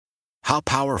How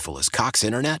powerful is Cox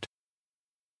Internet?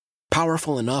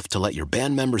 Powerful enough to let your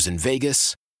band members in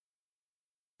Vegas,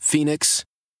 Phoenix,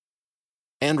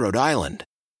 and Rhode Island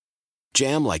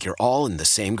jam like you're all in the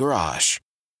same garage.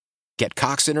 Get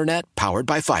Cox Internet powered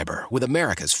by fiber with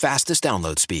America's fastest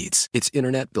download speeds. It's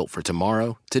internet built for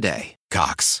tomorrow, today.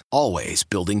 Cox, always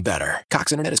building better.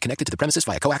 Cox Internet is connected to the premises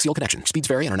via coaxial connection. Speeds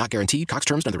vary and are not guaranteed. Cox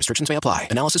terms and other restrictions may apply.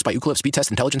 Analysis by Ookla Speed Test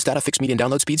Intelligence Data. Fixed median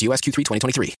download speeds. US Q3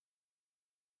 2023.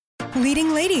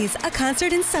 Leading Ladies, a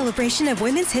concert in celebration of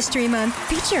Women's History Month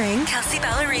featuring Kelsea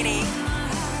Ballerini,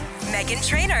 Meghan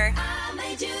Trainor,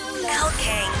 Elle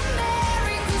King,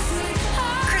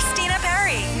 Christina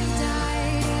Perri.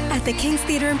 At the King's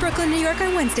Theater in Brooklyn, New York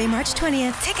on Wednesday, March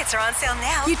 20th. Tickets are on sale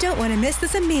now. You don't want to miss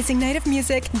this amazing night of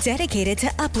music dedicated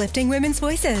to uplifting women's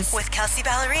voices. With Kelsea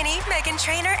Ballerini, Meghan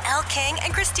Trainor, Elle King,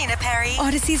 and Christina Perri.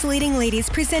 Odyssey's Leading Ladies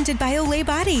presented by Olay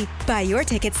Body. Buy your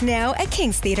tickets now at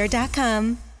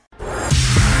kingstheater.com.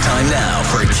 Time now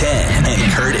for Ken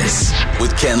and Curtis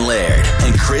with Ken Laird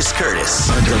and Chris Curtis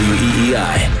on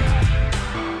WEEI.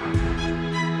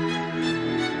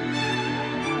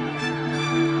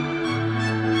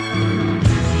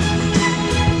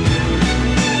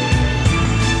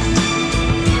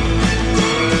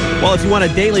 Well, if you want a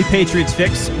daily Patriots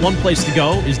fix, one place to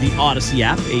go is the Odyssey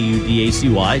app,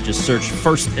 AUDACY. Just search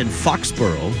First and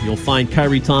Foxborough. You'll find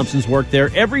Kyrie Thompson's work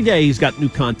there. Every day he's got new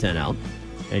content out,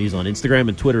 and he's on Instagram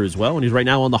and Twitter as well, and he's right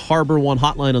now on the Harbor One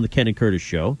hotline on the Ken and Curtis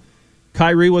Show.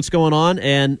 Kyrie, what's going on,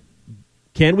 and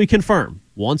can we confirm,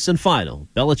 once and final,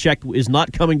 Belichick is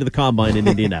not coming to the Combine in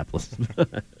Indianapolis?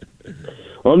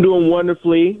 Well, I'm doing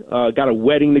wonderfully. Got a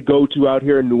wedding to go to out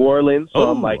here in New Orleans,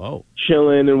 so I'm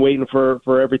chilling and waiting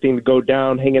for everything to go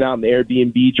down, hanging out in the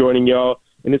Airbnb, joining y'all.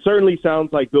 And it certainly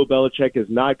sounds like Bill Belichick is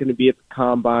not going to be at the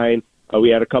Combine. We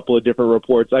had a couple of different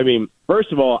reports. I mean,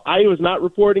 first of all, I was not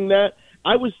reporting that.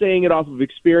 I was saying it off of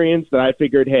experience that I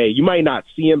figured, hey, you might not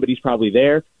see him, but he's probably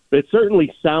there. But it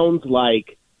certainly sounds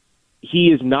like he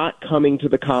is not coming to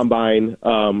the Combine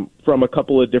from a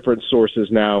couple of different sources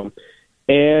now.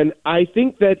 And I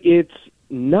think that it's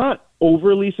not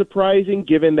overly surprising,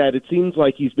 given that it seems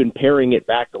like he's been paring it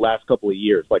back the last couple of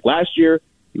years. Like last year,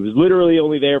 he was literally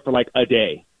only there for like a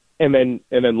day and then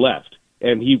left.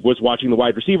 And he was watching the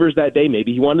wide receivers that day.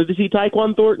 Maybe he wanted to see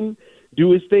Tyquan Thornton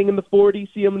do his thing in the 40,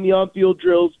 see him in the on-field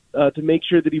drills to make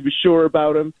sure that he was sure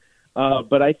about him.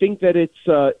 But I think that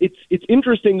it's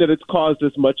interesting that it's caused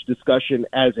as much discussion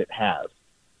as it has.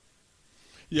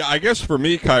 Yeah, I guess for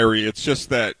me, Kyrie, it's just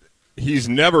that he's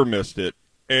never missed it.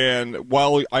 And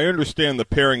while I understand the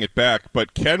paring it back,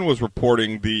 but Ken was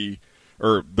reporting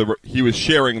he was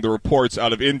sharing the reports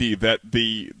out of Indy that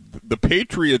the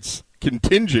Patriots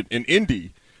contingent in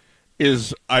Indy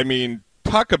is, I mean,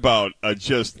 talk about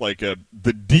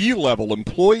the D-level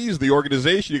employees, the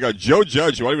organization. You got Joe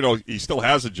Judge, who I don't even know he still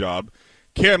has a job.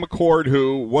 Cam McCord,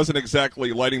 who wasn't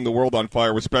exactly lighting the world on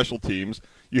fire with special teams.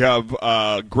 You have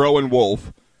Groh and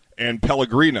Wolf and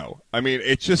Pellegrino. I mean,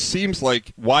 it just seems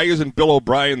like, why isn't Bill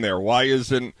O'Brien there? Why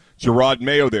isn't Gerard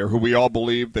Mayo there, who we all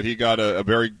believe that he got a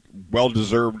very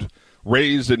well-deserved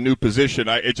raise and new position?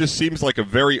 It just seems like a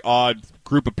very odd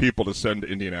group of people to send to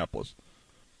Indianapolis.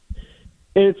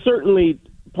 And it's certainly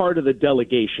part of the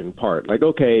delegation part. Like,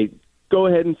 okay, go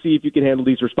ahead and see if you can handle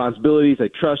these responsibilities. I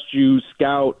trust you,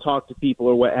 scout, talk to people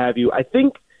or what have you. I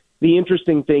think the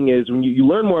interesting thing is when you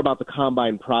learn more about the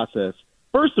Combine process,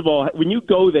 first of all, when you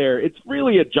go there, it's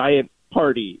really a giant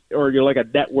party, or you're like a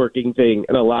networking thing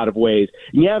in a lot of ways.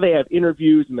 And yeah, they have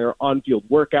interviews and there are on-field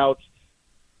workouts,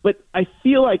 but I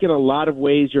feel like in a lot of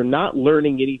ways you're not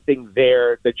learning anything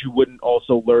there that you wouldn't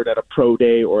also learn at a pro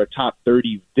day or a top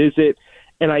 30 visit.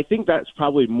 And I think that's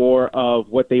probably more of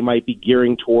what they might be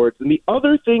gearing towards. And the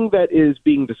other thing that is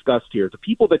being discussed here, the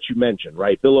people that you mentioned,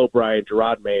 right, Bill O'Brien,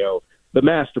 Gerard Mayo, the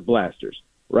Master Blasters,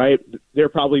 right? They're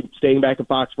probably staying back in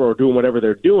Foxborough or doing whatever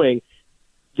they're doing.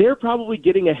 They're probably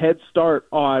getting a head start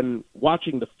on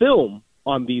watching the film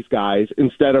on these guys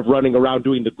instead of running around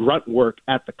doing the grunt work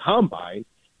at the Combine,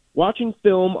 watching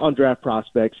film on draft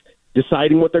prospects,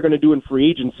 deciding what they're going to do in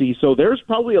free agency. So there's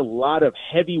probably a lot of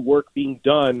heavy work being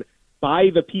done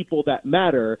by the people that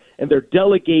matter, and they're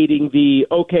delegating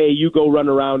okay, you go run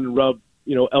around and rub,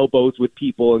 elbows with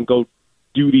people and go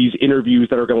do these interviews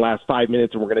that are going to last 5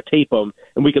 minutes and we're going to tape them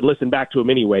and we could listen back to them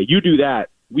anyway. You do that.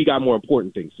 We got more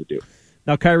important things to do.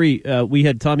 Now, Kyrie, we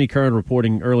had Tommy Curran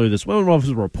reporting earlier this week. I don't know if it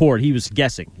was a report. He was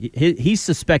guessing. He's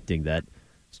suspecting that,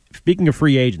 speaking of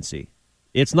free agency,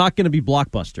 it's not going to be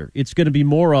blockbuster. It's going to be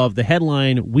more of the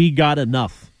headline, we got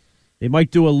enough. They might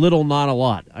do a little, not a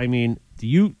lot. I mean, do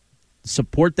you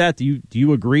support that? Do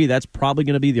you agree that's probably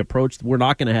going to be the approach? We're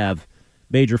not going to have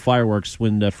major fireworks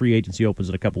when free agency opens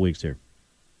in a couple weeks here.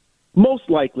 Most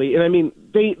likely. And, I mean,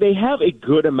 they have a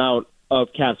good amount of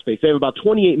cap space. They have about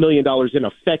 $28 million in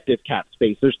effective cap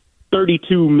space. There's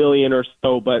 $32 million or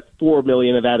so, but $4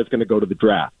 million of that is going to go to the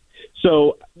draft.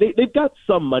 So they've got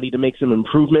some money to make some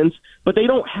improvements, but they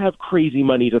don't have crazy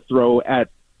money to throw at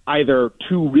either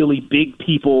two really big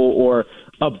people or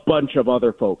a bunch of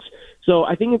other folks. So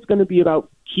I think it's going to be about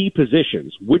key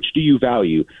positions. Which do you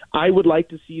value? I would like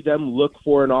to see them look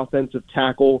for an offensive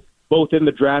tackle both in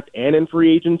the draft and in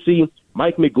free agency.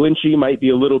 Mike McGlinchey might be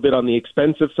a little bit on the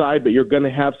expensive side, but you're going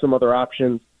to have some other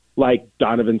options like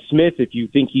Donovan Smith if you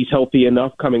think he's healthy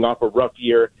enough coming off a rough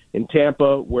year in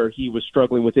Tampa where he was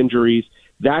struggling with injuries.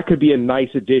 That could be a nice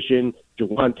addition.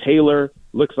 Jawan Taylor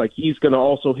looks like he's going to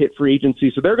also hit free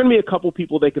agency. So there are going to be a couple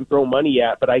people they can throw money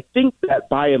at, but I think that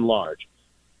by and large,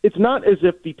 it's not as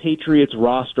if the Patriots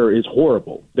roster is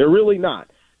horrible. They're really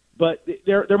not. But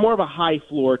they're more of a high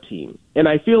floor team. And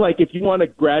I feel like if you want to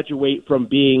graduate from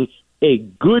being a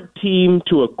good team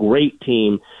to a great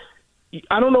team,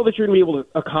 I don't know that you're going to be able to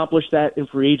accomplish that in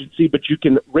free agency, but you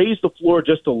can raise the floor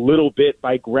just a little bit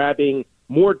by grabbing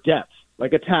more depth,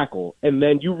 like a tackle, and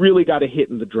then you really got to hit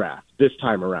in the draft this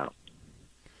time around.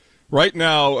 Right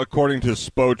now, according to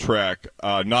Spotrac,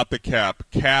 not the cap,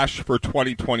 cash for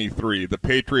 2023, the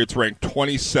Patriots rank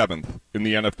 27th in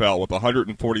the NFL with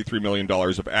 $143 million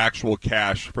of actual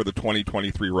cash for the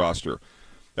 2023 roster.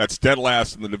 That's dead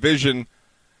last in the division.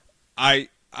 I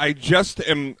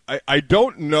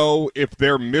don't know if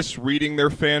they're misreading their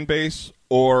fan base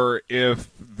or if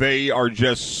they are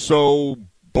just so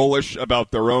bullish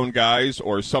about their own guys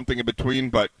or something in between,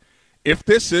 but if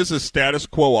this is a status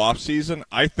quo offseason,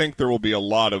 I think there will be a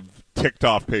lot of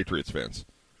ticked-off Patriots fans.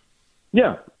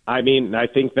 Yeah, I mean, I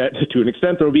think that to an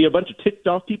extent there will be a bunch of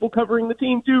ticked-off people covering the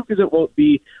team, too, because it won't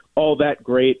be all that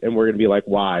great, and we're going to be like,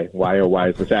 why? Why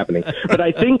is this happening? But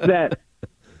I think that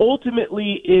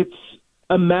ultimately it's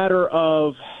a matter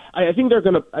of I think they're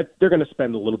going to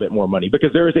spend a little bit more money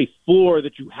because there is a floor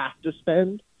that you have to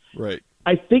spend. Right.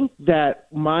 I think that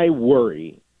my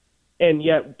worry, and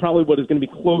yet probably what is going to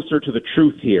be closer to the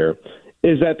truth here,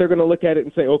 is that they're going to look at it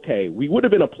and say, okay, we would have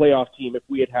been a playoff team if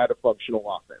we had had a functional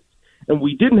offense. And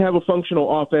we didn't have a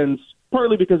functional offense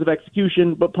partly because of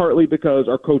execution, but partly because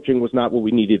our coaching was not what we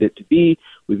needed it to be.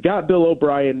 We've got Bill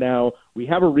O'Brien now. We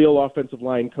have a real offensive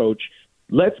line coach.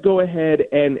 Let's go ahead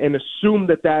and assume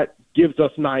that gives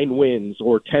us 9 wins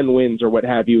or 10 wins or what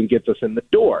have you and gets us in the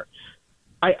door.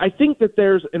 I think that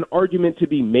there's an argument to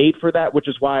be made for that, which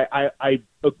is why I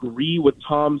agree with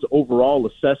Tom's overall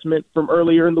assessment from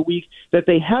earlier in the week that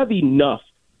they have enough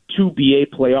to be a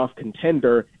playoff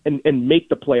contender and make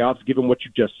the playoffs given what you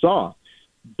just saw.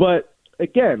 But,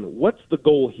 again, what's the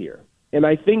goal here? And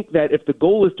I think that if the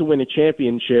goal is to win a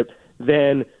championship,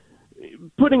 then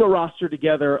putting a roster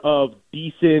together of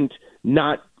decent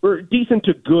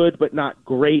to good but not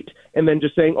great, and then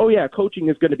just saying, oh, yeah, coaching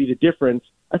is going to be the difference,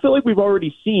 I feel like we've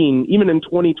already seen, even in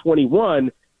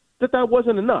 2021, that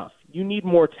wasn't enough. You need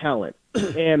more talent.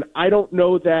 And I don't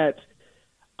know that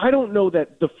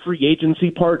the free agency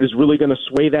part is really going to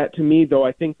sway that to me, though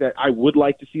I think that I would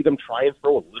like to see them try and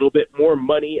throw a little bit more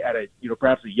money at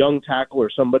perhaps a young tackle or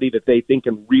somebody that they think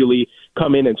can really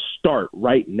come in and start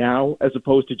right now, as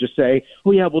opposed to just say,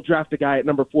 oh, yeah, we'll draft a guy at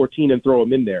number 14 and throw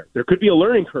him in there. There could be a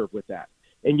learning curve with that.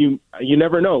 And you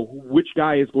never know which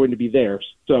guy is going to be there.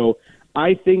 So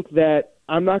I think that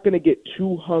I'm not going to get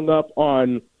too hung up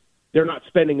on they're not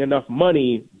spending enough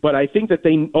money, but I think that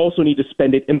they also need to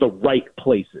spend it in the right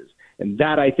places. And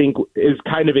that, I think, is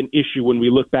kind of an issue when we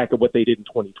look back at what they did in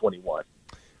 2021.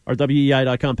 Our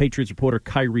WEEI.com Patriots reporter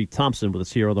Kyrie Thompson with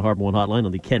us here on the Harbor One Hotline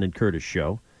on the Ken and Curtis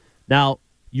Show. Now,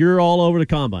 you're all over the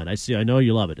Combine. I know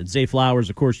you love it. And Zay Flowers,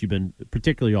 of course, you've been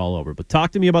particularly all over. But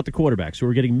talk to me about the quarterbacks who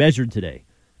are getting measured today.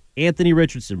 Anthony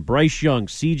Richardson, Bryce Young,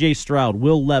 C.J. Stroud,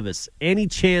 Will Levis. Any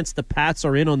chance the Pats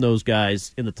are in on those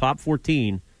guys in the top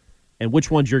 14? And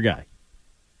which one's your guy?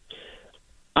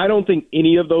 I don't think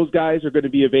any of those guys are going to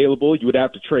be available. You would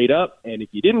have to trade up. And if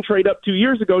you didn't trade up 2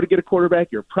 years ago to get a quarterback,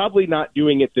 you're probably not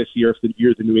doing it this year if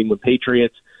you're the New England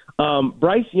Patriots.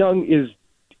 Bryce Young is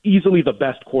easily the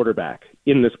best quarterback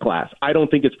in this class. I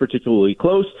don't think it's particularly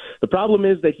close. The problem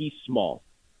is that he's small,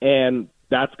 and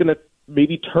that's going to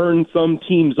maybe turn some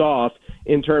teams off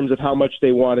in terms of how much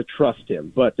they want to trust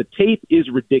him. But the tape is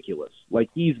ridiculous. Like,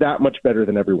 he's that much better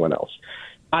than everyone else.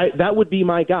 That would be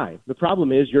my guy. The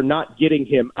problem is you're not getting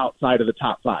him outside of the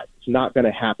top 5. It's not going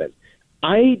to happen.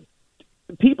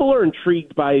 People are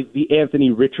intrigued by the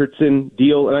Anthony Richardson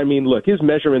deal. And I mean, look, his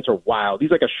measurements are wild.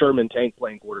 He's like a Sherman tank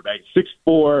playing quarterback.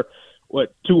 6'4",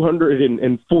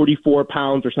 244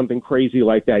 pounds or something crazy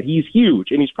like that. He's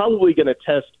huge, and he's probably going to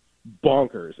test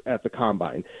bonkers at the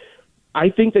combine. I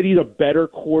think that he's a better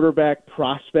quarterback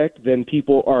prospect than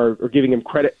people are giving him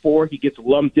credit for. He gets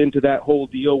lumped into that whole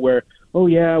deal where, oh,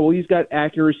 yeah, well, he's got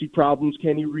accuracy problems.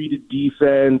 Can he read a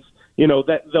defense? You know,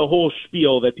 that the whole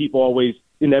spiel that people always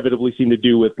inevitably seem to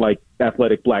do with, like,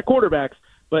 athletic black quarterbacks.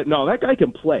 But, no, that guy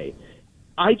can play.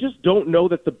 I just don't know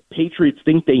that the Patriots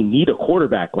think they need a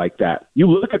quarterback like that. You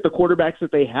look at the quarterbacks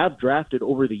that they have drafted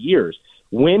over the years.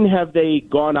 When have they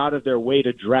gone out of their way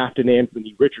to draft an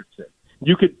Anthony Richardson?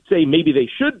 You could say maybe they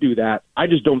should do that. I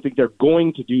just don't think they're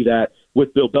going to do that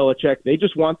with Bill Belichick. They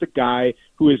just want the guy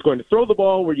who is going to throw the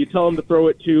ball where you tell him to throw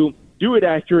it to, do it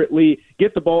accurately,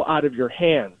 get the ball out of your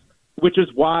hands, which is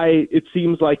why it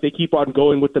seems like they keep on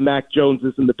going with the Mac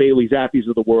Joneses and the Bailey Zappies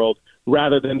of the world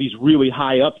rather than these really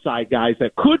high upside guys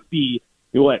that could be,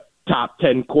 top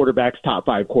 10 quarterbacks, top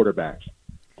 5 quarterbacks.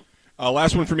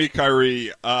 Last one for me,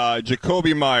 Kyrie.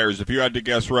 Jakobi Meyers, if you had to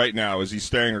guess right now, is he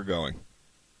staying or going?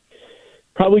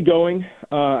 Probably going.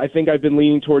 I think I've been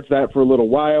leaning towards that for a little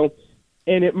while.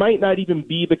 And it might not even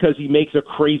be because he makes a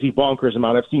crazy bonkers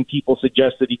amount. I've seen people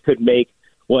suggest that he could make,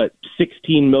 $16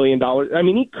 million. I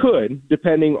mean, he could,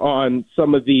 depending on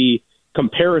some of the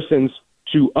comparisons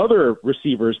to other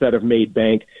receivers that have made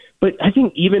bank. But I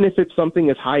think even if it's something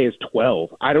as high as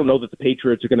 12, I don't know that the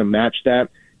Patriots are going to match that.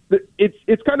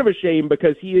 It's kind of a shame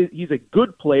because he's a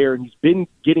good player and he's been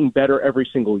getting better every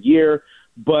single year,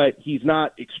 but he's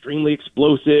not extremely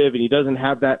explosive and he doesn't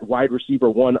have that wide receiver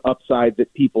one upside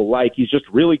that people like. He's just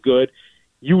really good.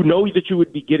 You know that you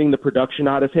would be getting the production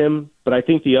out of him, but I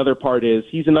think the other part is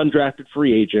he's an undrafted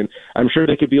free agent. I'm sure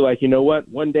they could be like, you know what,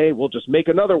 one day we'll just make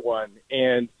another one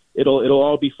and it'll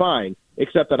all be fine,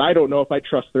 except that I don't know if I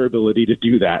trust their ability to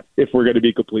do that, if we're going to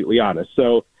be completely honest.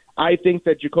 So I think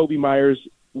that Jakobi Meyers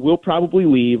will probably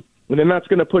leave, and then that's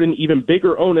going to put an even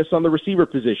bigger onus on the receiver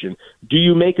position. Do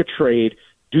you make a trade?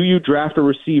 Do you draft a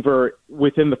receiver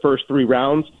within the first 3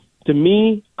 rounds? To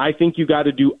me, I think you got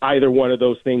to do either one of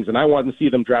those things, and I want to see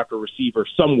them draft a receiver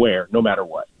somewhere, no matter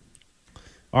what.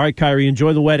 All right, Kyrie,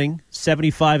 enjoy the wedding.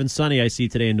 75 and sunny, I see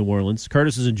today in New Orleans.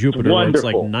 Curtis is in Jupiter, where it's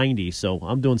like 90, so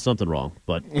I'm doing something wrong.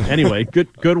 But anyway, good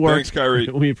work. Thanks, Kyrie.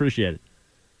 We appreciate it.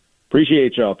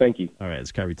 Appreciate y'all. Thank you. All right,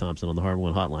 it's Kyrie Thompson on the Hard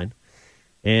One Hotline.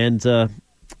 And, God,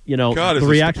 the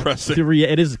reaction, depressing.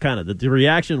 it is kind of. The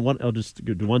reaction, I'll just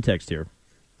do one text here.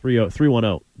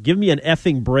 310. Give me an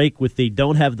effing break with they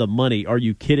don't have the money. Are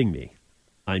you kidding me?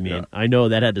 I mean, yeah. I know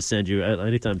that had to send you.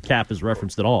 Anytime Cap is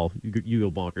referenced at all, you go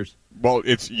bonkers. Well,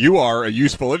 you are a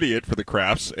useful idiot for the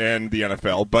Crafts and the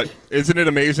NFL, but isn't it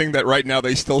amazing that right now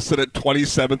they still sit at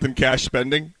 27th in cash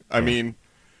spending? I mean,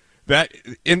 that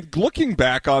in looking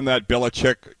back on that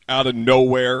Belichick out of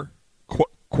nowhere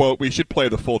quote, we should play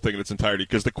the full thing in its entirety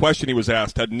because the question he was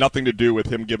asked had nothing to do with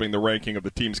him giving the ranking of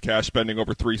the team's cash spending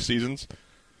over 3 seasons.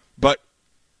 But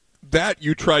that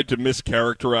you tried to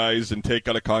mischaracterize and take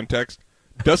out of context,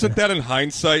 doesn't that in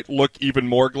hindsight look even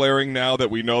more glaring now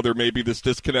that we know there may be this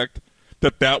disconnect?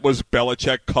 That was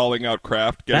Belichick calling out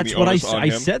Kraft, getting the onus on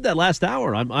him? I said that last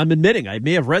hour. I'm admitting I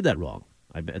may have read that wrong.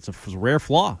 It's a rare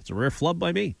flaw. It's a rare flub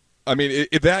by me. I mean,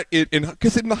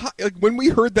 because when we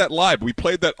heard that live, we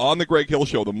played that on the Greg Hill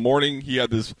Show the morning he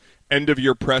had this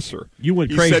end-of-year presser. You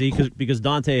went crazy because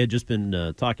Dante had just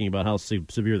been talking about how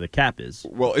severe the cap is.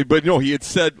 Well, but no, he had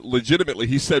said legitimately,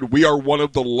 he said, we are one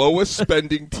of the lowest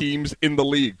spending teams in the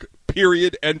league,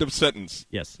 period, end of sentence.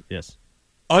 Yes.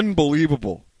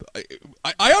 Unbelievable.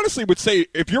 I honestly would say,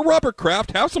 if you're Robert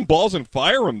Kraft, have some balls and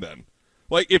fire him then.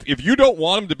 Like, if you don't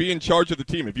want him to be in charge of the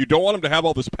team, if you don't want him to have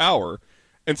all this power,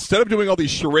 instead of doing all these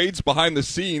charades behind the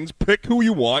scenes, pick who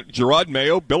you want, Gerard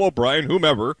Mayo, Bill O'Brien,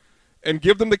 whomever, and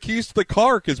give them the keys to the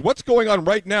car. Because what's going on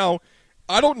right now,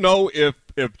 I don't know if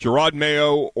Gerard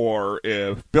Mayo or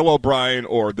if Bill O'Brien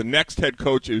or the next head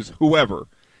coach is whoever,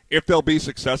 if they'll be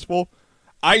successful.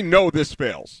 I know this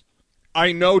fails.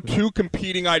 I know 2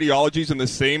 competing ideologies in the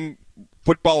same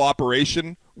football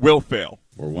operation will fail.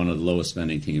 We're one of the lowest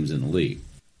spending teams in the league.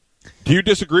 Do you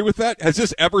disagree with that? Has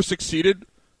this ever succeeded?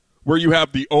 Where you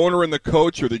have the owner and the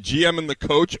coach or the GM and the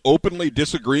coach openly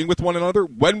disagreeing with one another?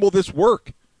 When will this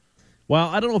work? Well,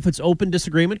 I don't know if it's open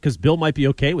disagreement because Bill might be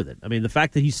okay with it. I mean, the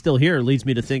fact that he's still here leads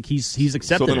me to think he's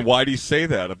accepted it. So then why do you say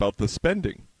that about the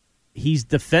spending? He's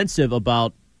defensive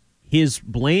about his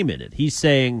blame in it. He's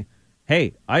saying,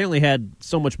 hey, I only had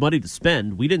so much money to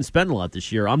spend. We didn't spend a lot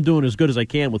this year. I'm doing as good as I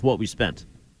can with what we spent.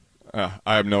 I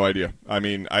have no idea. I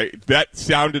mean, that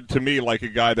sounded to me like a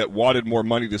guy that wanted more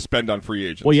money to spend on free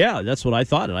agents. Well, yeah, that's what I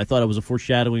thought. And I thought it was a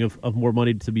foreshadowing of more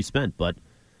money to be spent. But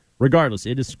Regardless,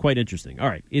 it is quite interesting. All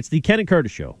right, it's the Ken and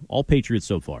Curtis Show. All Patriots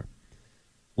so far.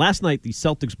 Last night, the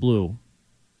Celtics blew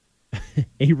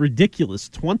a ridiculous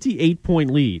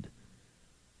 28-point lead,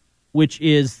 which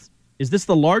is this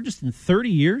the largest in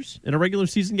 30 years in a regular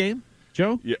season game,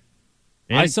 Joe? Yeah.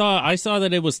 And I saw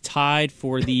that it was tied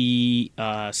for the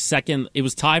second. It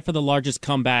was tied for the largest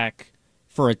comeback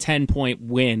for a 10-point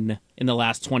win in the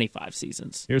last 25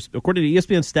 seasons. Here's, according to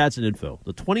ESPN Stats and Info,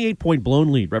 the 28-point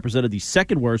blown lead represented the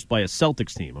second worst by a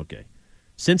Celtics team. Okay,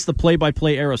 since the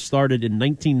play-by-play era started in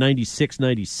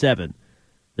 1996-97,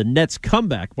 the Nets'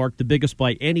 comeback marked the biggest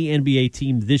by any NBA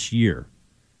team this year.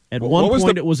 At one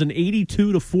point, it was an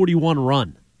 82-41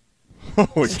 run. Oh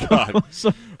my God!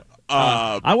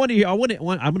 I'm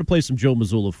going to play some Joe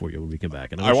Mazzulla for you when we come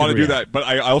back. And I want to do that, but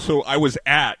I was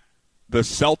at the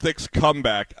Celtics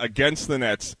comeback against the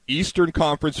Nets, Eastern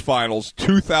Conference Finals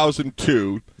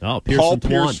 2002. Oh, Paul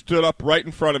Pierce stood up right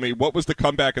in front of me. What was the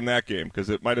comeback in that game? Because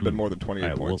it might have been more than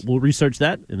 28 points. We'll research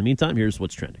that. In the meantime, here's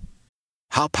what's trending.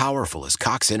 How powerful is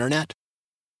Cox Internet?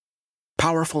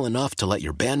 Powerful enough to let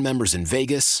your band members in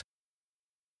Vegas,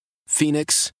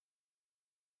 Phoenix,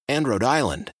 and Rhode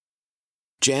Island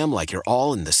jam like you're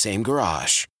all in the same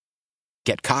garage.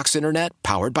 Get Cox Internet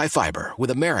powered by fiber with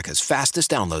America's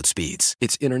fastest download speeds.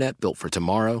 It's internet built for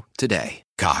tomorrow, today.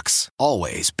 Cox,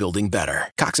 always building better.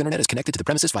 Cox Internet is connected to the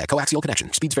premises via coaxial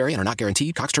connection. Speeds vary and are not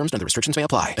guaranteed. Cox terms and other restrictions may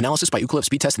apply. Analysis by Ookla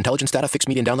Speed Test Intelligence Data. Fixed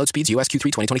median download speeds. US Q3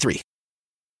 2023.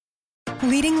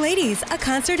 Leading Ladies, a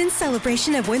concert in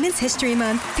celebration of Women's History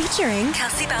Month featuring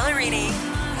Kelsey Ballerini,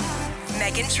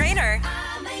 Meghan Trainor,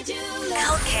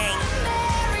 Elle King,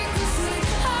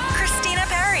 Christina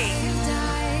Perri.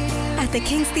 At the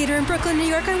King's Theater in Brooklyn, New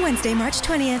York on Wednesday, March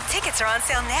 20th. Tickets are on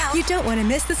sale now. You don't want to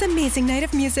miss this amazing night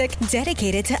of music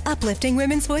dedicated to uplifting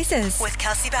women's voices. With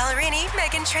Kelsey Ballerini,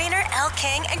 Meghan Trainor, Elle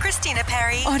King, and Christina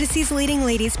Perri. Odyssey's Leading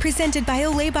Ladies presented by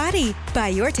Olay Body. Buy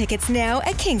your tickets now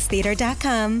at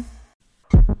kingstheater.com.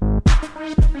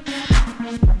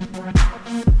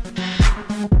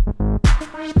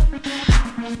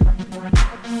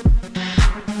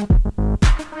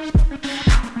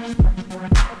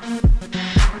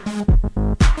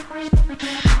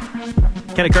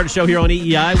 Ken and Curtis Show here on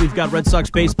EEI. We've got Red Sox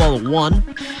baseball at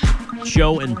 1.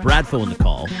 Joe and Bradfo in the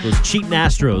call. Those cheating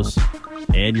Astros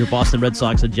and your Boston Red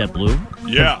Sox at JetBlue.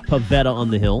 Yeah. Pavetta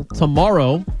on the hill.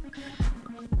 Tomorrow,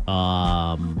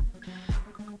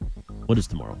 what is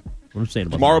tomorrow? What am I saying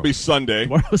about tomorrow? Will be Sunday.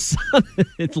 Tomorrow's Sunday.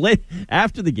 It's late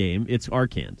after the game. It's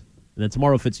Arcand. And then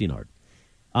tomorrow, Fitzy and Hart.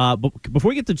 But before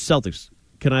we get to Celtics,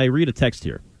 can I read a text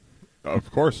here?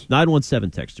 Of course.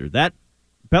 917 texter. That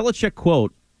Belichick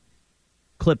quote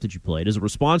clip that you played is a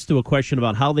response to a question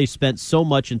about how they spent so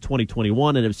much in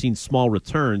 2021 and have seen small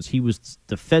returns. He was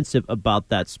defensive about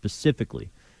that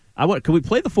specifically. Can we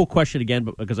play the full question again?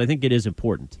 Because I think it is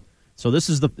important. So this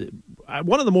is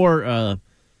one of the more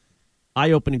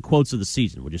eye-opening quotes of the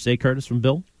season. Would you say, Curtis, from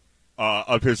Bill?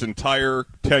 Of his entire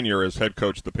tenure as head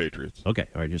coach of the Patriots. Okay,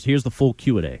 all right. Here's the full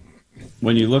Q&A.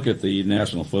 When you look at the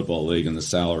National Football League and the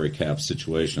salary cap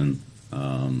situation,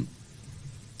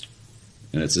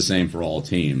 and it's the same for all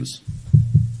teams,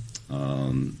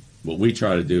 what we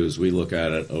try to do is we look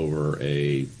at it over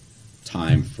a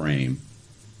time frame.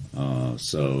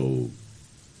 So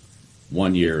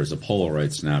 1 year is a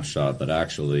Polaroid snapshot, but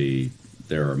actually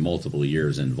there are multiple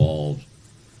years involved,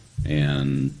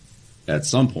 and at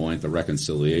some point the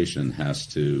reconciliation has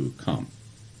to come.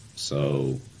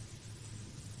 So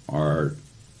our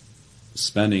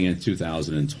spending in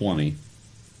 2020,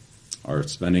 our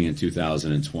spending in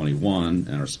 2021,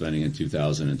 and our spending in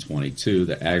 2022,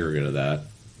 the aggregate of that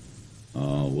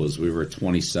was we were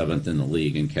 27th in the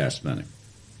league in cash spending.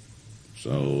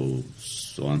 So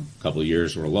a couple of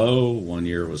years were low, 1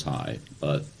 year was high,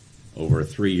 but over a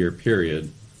 3-year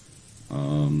period,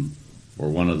 we're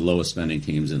one of the lowest spending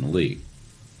teams in the league.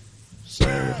 So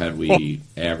had we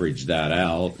averaged that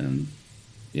out, and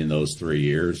in those 3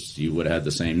 years, you would have had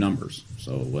the same numbers.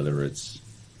 So whether it's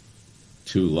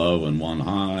 2 low and 1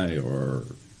 high, or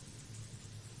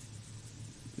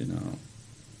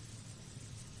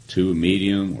 2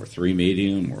 medium or 3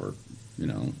 medium, or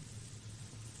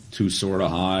 2 sort of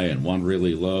high and 1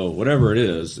 really low, whatever it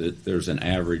is, there's an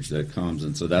average that comes,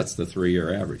 and so that's the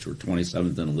 3-year average. We're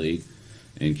 27th in the league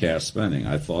in cash spending.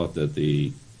 I thought that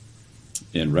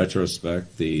in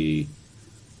retrospect, the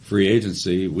free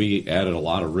agency, we added a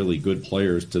lot of really good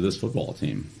players to this football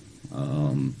team.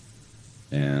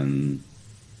 And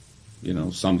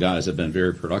some guys have been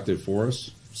very productive for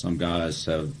us. Some guys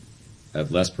have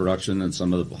less production than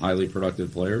some of the highly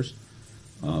productive players.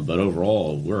 But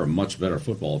overall, we're a much better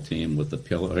football team with the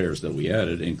players that we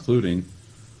added, including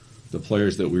the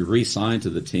players that we re-signed to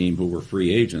the team who were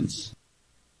free agents.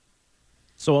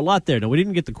 So a lot there. Now, we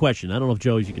didn't get the question. I don't know if,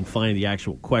 Joe, if you can find the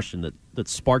actual question that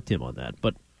sparked him on that.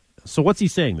 But so what's he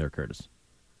saying there, Curtis?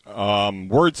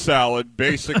 Word salad.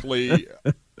 Basically,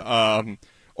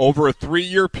 over a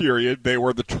 3-year period, they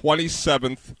were the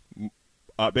 27th.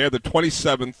 They had the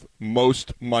 27th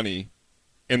most money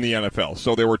in the NFL.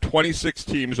 So there were 26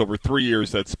 teams over 3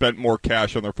 years that spent more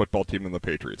cash on their football team than the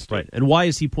Patriots did. Right. And why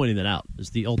is he pointing that out? Is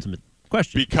the ultimate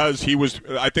question. Because he was.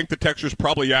 I think the text was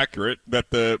probably accurate that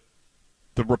the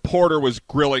reporter was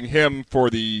grilling him for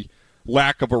the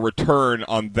lack of a return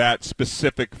on that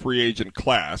specific free agent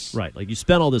class. Right, like you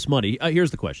spent all this money.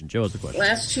 Here's the question. Joe has the question.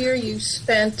 Last year you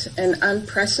spent an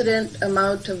unprecedented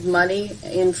amount of money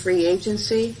in free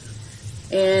agency,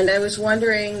 and I was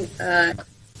wondering,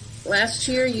 last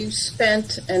year you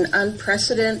spent an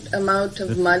unprecedented amount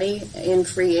of money in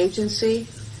free agency,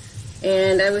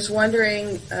 and I was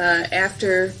wondering,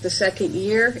 after the second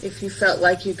year, if you felt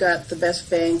like you got the best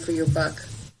bang for your buck.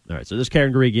 All right, so there's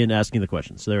Karen Guregian asking the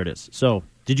question. So there it is. So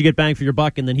did you get bang for your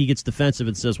buck? And then he gets defensive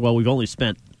and says, well, we've only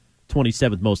spent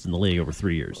 27th most in the league over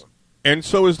 3 years. And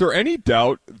so is there any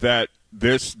doubt that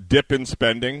this dip in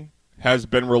spending has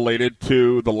been related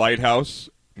to the Lighthouse,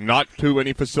 not to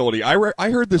any facility? I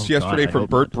heard this yesterday from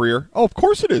Bert Breer. Oh, of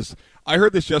course it is. I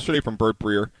heard this yesterday from Bert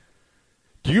Breer.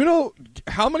 Do you know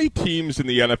how many teams in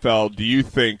the NFL do you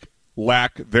think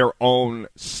lack their own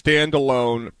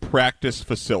standalone practice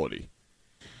facility?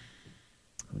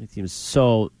 How many teams?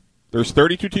 So there's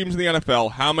 32 teams in the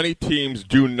NFL. How many teams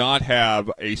do not have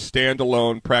a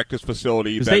standalone practice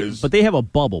facility But they have a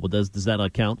bubble. But does that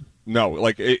not count? No,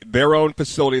 like their own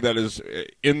facility that is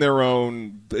in their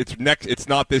own. It's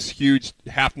not this huge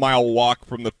half-mile walk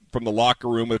from the locker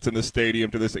room that's in the stadium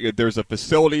to this. There's a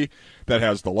facility that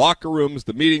has the locker rooms,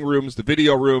 the meeting rooms, the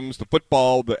video rooms, the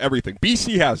football, the everything.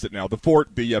 BC has it now.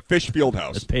 The Fish Field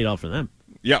House. It's paid off for them.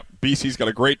 Yeah, BC's got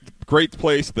a great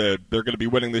place. They're going to be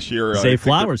winning this year. Zay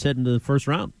Flowers heading to the first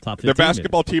round, top 15. Their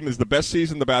basketball team is the best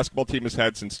season the basketball team has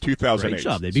had since 2008. Great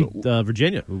job. They beat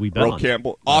Virginia, who we bet Earl on.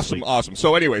 Campbell. Awesome.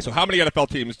 So anyway, how many NFL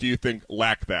teams do you think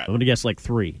lack that? I'm going to guess like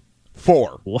 3.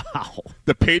 4. Wow.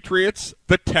 The Patriots,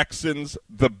 the Texans,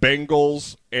 the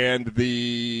Bengals, and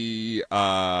the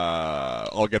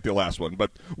I'll get the last one.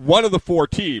 But one of the 4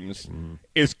 teams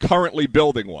is currently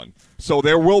building one. So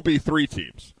there will be 3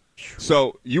 teams.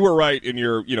 So you were right in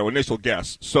your initial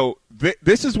guess. So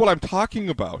this is what I'm talking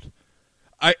about.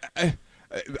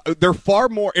 They're far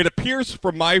more. It appears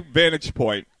from my vantage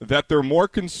point that they're more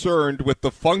concerned with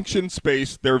the function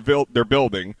space they're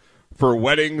building for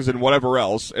weddings and whatever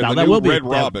else. And now, the new Red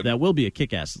Robin. That will be a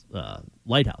kick-ass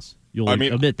lighthouse. You'll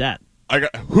admit that.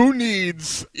 Who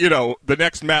needs the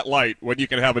next Matt Light when you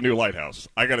can have a new lighthouse?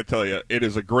 I got to tell you, it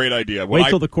is a great idea. Wait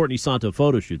till the Courtney Santo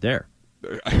photo shoot there.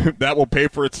 That will pay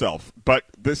for itself. But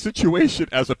the situation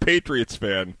as a Patriots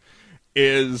fan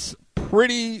is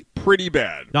pretty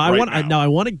bad. Now I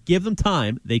want to give them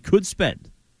time. They could spend,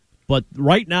 but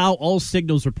right now all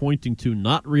signals are pointing to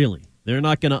not really. They're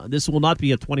not gonna. This will not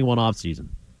be a 21 off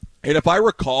season. And if I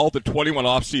recall, the 21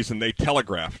 off season they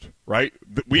telegraphed, right?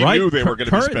 We knew they were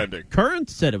going to be spending. Current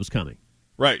said it was coming.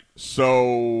 Right.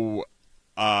 So.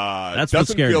 That's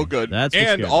doesn't feel good.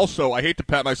 And also, I hate to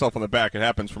pat myself on the back. It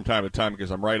happens from time to time because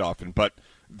I'm right often. But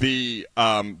the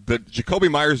Jacoby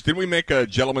Myers, didn't we make a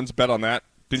gentleman's bet on that?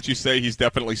 Didn't you say he's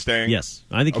definitely staying? Yes,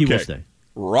 I think he will stay.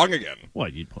 Wrong again. Why?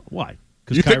 You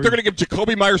think they're going to give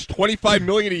Jacoby Myers $25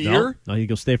 million a year? No,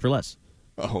 he'll stay for less.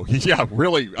 Oh yeah,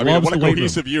 really? I mean, what a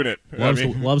cohesive unit.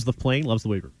 Loves the plane, loves the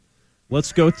weight room.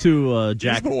 Let's go to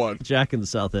Jack. He's the one. Jack in the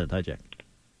South End. Hi, Jack.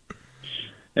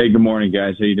 Hey, good morning,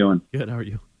 guys. How you doing? Good. How are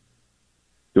you?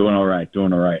 Doing all right.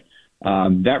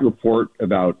 That report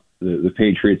about the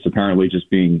Patriots apparently just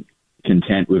being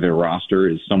content with their roster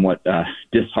is somewhat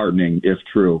disheartening, if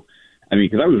true. I mean,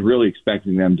 because I was really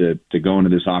expecting them to go into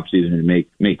this offseason and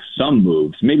make some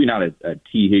moves, maybe not a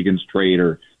T. Higgins trade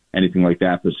or anything like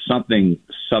that, but something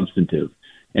substantive.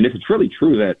 And if it's really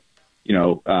true that,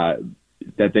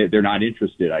 that they're not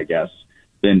interested, I guess,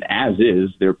 then as is,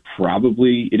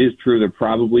 it is true they're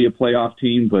probably a playoff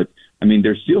team, but I mean,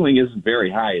 their ceiling isn't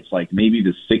very high. It's like maybe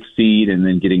the 6th seed and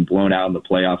then getting blown out in the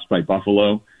playoffs by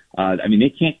Buffalo. I mean, they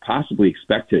can't possibly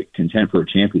expect to contend for a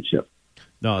championship.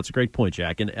 No, it's a great point,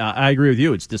 Jack. And I agree with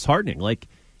you. It's disheartening. Like,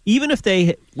 even if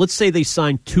let's say they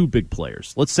sign 2 big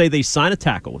players. Let's say they sign a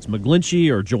tackle. It's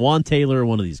McGlinchey or Jawan Taylor or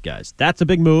one of these guys. That's a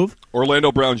big move.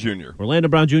 Orlando Brown Jr. Orlando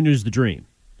Brown Jr. is the dream.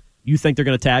 You think they're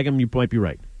going to tag him? You might be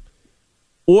right.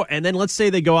 And then let's say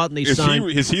they go out and they sign.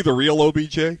 Is he the real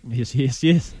OBJ? Yes, he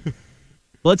is.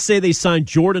 Let's say they sign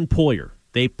Jordan Poyer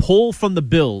They pull from the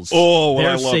Bills their their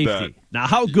I love safety. that. Now,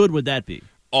 how good would that be?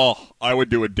 Oh, I would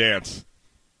do a dance.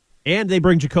 And they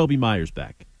bring Jacoby Myers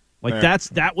back.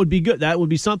 That would be good. That would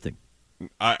be something.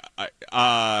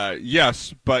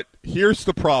 Yes, but here's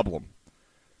the problem.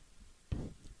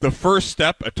 The first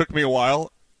step, it took me a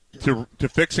while, to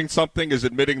fixing something is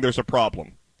admitting there's a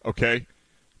problem, okay?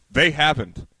 They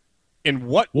haven't. In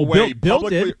what way? Bill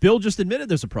did. Bill just admitted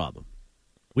there's a problem.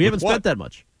 We haven't spent that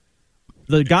much.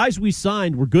 The guys we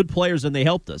signed were good players and they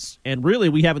helped us. And really,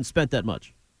 we haven't spent that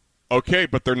much. Okay,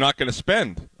 but they're not going to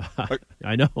spend.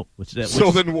 I know.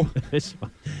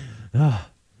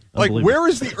 Where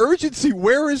is the urgency?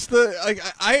 Where is the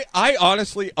I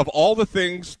honestly, of all the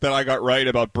things that I got right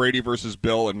about Brady versus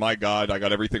Bill, and my God, I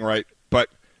got everything right. But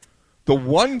the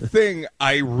one thing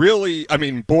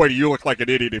boy, do you look like an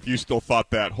idiot if you still thought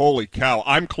that. Holy cow,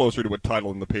 I'm closer to a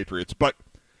title than the Patriots. But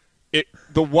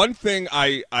the one thing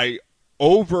I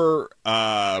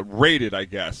overrated, I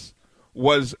guess,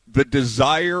 was the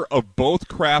desire of both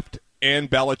Kraft and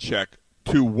Belichick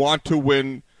to want to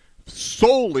win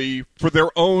solely for their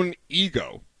own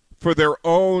ego, for their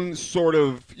own sort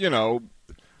of,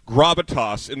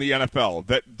 gravitas in the NFL,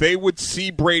 that they would see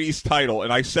Brady's title.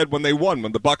 And I said when the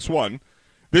Bucs won,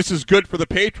 this is good for the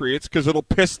Patriots because it'll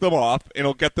piss them off and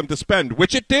it'll get them to spend,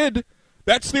 which it did.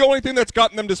 That's the only thing that's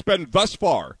gotten them to spend thus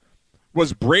far,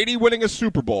 was Brady winning a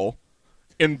Super Bowl,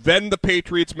 and then the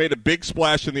Patriots made a big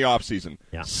splash in the offseason.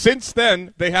 Yeah. Since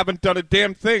then, they haven't done a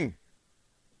damn thing.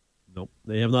 Nope,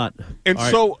 they have not. And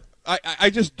so I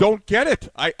just don't get it.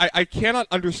 I cannot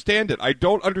understand it. I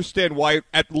don't understand why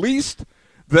at least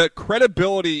the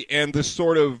credibility and the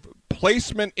sort of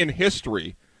placement in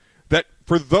history that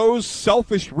for those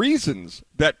selfish reasons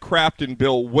that Kraft and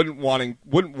Bill wouldn't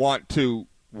want to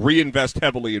reinvest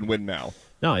heavily and win now.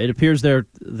 No, it appears they're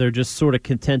just sort of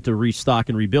content to restock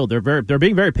and rebuild. They're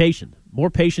being very patient, more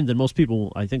patient than most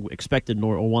people I think expected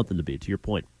or want them to be. To your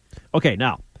point. Okay,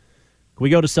 now can we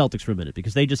go to Celtics for a minute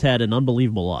because they just had an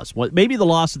unbelievable loss. Maybe the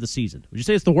loss of the season. Would you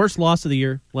say it's the worst loss of the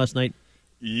year last night?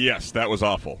 Yes, that was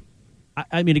awful.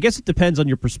 I mean, I guess it depends on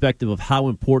your perspective of how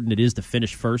important it is to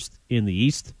finish first in the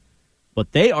East,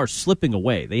 but they are slipping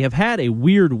away. They have had a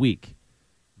weird week.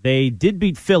 They did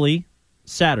beat Philly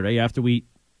Saturday after we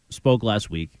spoke last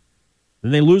week.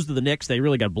 Then they lose to the Knicks. They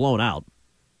really got blown out.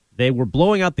 They were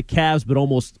blowing out the Cavs, but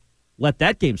almost let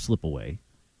that game slip away.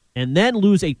 And then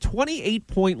lose a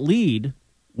 28-point lead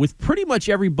with pretty much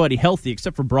everybody healthy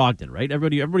except for Brogdon, right?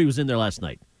 Everybody was in there last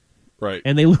night. Right.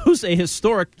 And they lose a near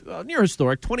historic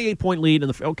 28-point lead.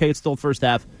 It's still first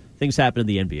half. Things happen in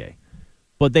the NBA.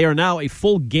 But they are now a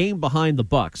full game behind the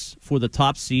Bucks for the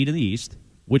top seed in the East,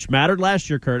 which mattered last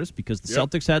year, Curtis, because the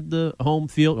Celtics had the home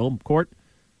court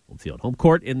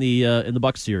in the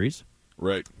Bucks series.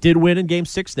 Right. Did win in Game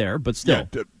 6 there, but still.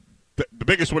 Yeah, the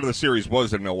biggest win of the series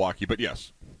was in Milwaukee, but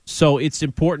yes. So it's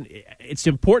important. It's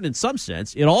important in some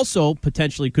sense. It also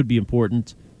potentially could be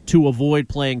important to avoid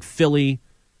playing Philly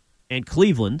and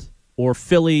Cleveland, or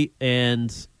Philly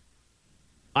and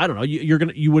I don't know.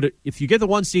 You would if you get the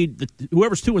 1 seed,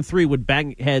 whoever's 2 and 3 would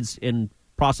bang heads and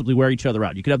possibly wear each other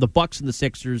out. You could have the Bucks and the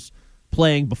Sixers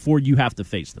playing before you have to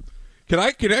face them. Can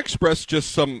I express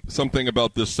just something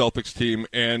about this Celtics team,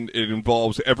 and it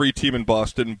involves every team in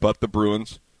Boston but the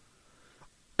Bruins?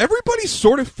 Everybody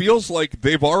sort of feels like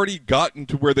they've already gotten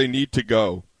to where they need to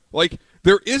go. Like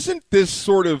there isn't this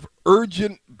sort of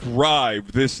urgent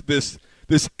drive, this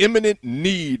imminent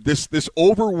need, this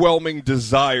overwhelming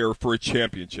desire for a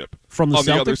championship from the on Celtics.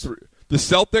 The other three. The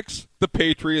Celtics, the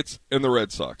Patriots, and the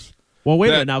Red Sox. Well, wait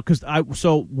a minute now, because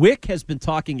Wick has been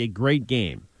talking a great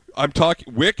game.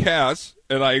 Wick has,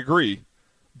 and I agree,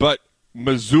 but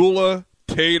Mazzulla,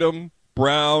 Tatum,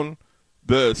 Brown,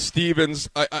 the Stevens,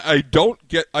 I don't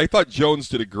get. I thought Jones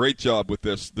did a great job with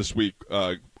this week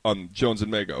on Jones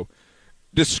and Mago,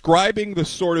 describing the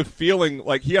sort of feeling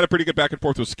like he had a pretty good back and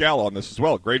forth with Scala on this as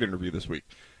well. Great interview this week.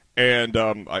 And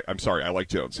I'm sorry, I like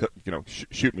Jones.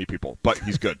 Shoot me, people, but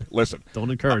he's good. Listen,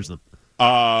 don't encourage them.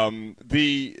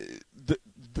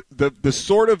 The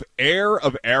sort of air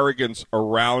of arrogance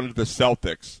around the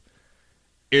Celtics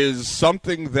is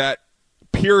something that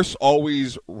Pierce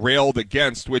always railed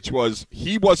against, which was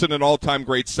he wasn't an all-time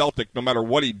great Celtic no matter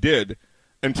what he did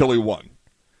until he won.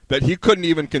 That he couldn't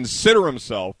even consider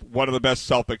himself one of the best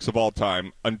Celtics of all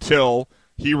time until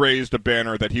he raised a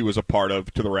banner that he was a part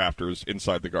of to the rafters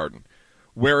inside the Garden.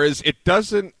 Whereas it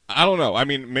doesn't, I don't know. I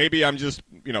mean, maybe I'm just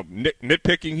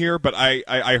nitpicking here, but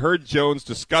I heard Jones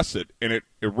discuss it, and it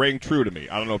rang true to me.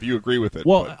 I don't know if you agree with it.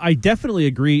 Well, but. I definitely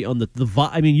agree on the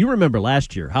I mean, you remember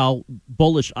last year how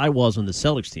bullish I was on the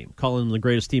Celtics team, calling them the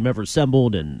greatest team ever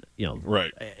assembled, and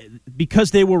right,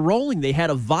 because they were rolling, they had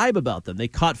a vibe about them. They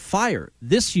caught fire.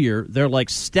 This year, they're like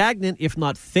stagnant, if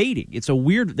not fading. It's a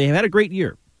weird. They had a great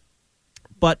year,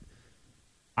 but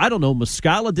I don't know.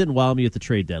 Muscala didn't wow me at the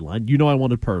trade deadline. I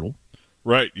wanted Pirtle.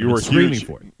 Right, you were screaming huge.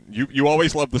 for it. You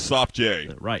always love the soft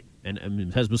J. Right,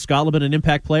 and has Muscala been an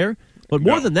impact player? But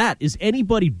more than that, is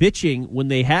anybody bitching when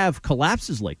they have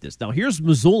collapses like this? Now, here's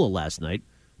Mazzulla last night,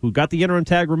 who got the interim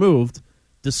tag removed,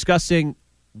 discussing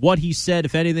what he said,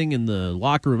 if anything, in the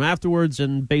locker room afterwards,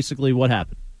 and basically what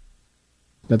happened.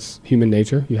 That's human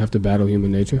nature. You have to battle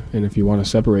human nature, and if you want to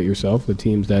separate yourself, the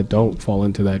teams that don't fall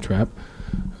into that trap.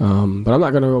 But I'm not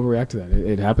going to overreact to that.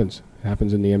 It happens. It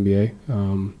happens in the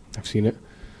NBA. I've seen it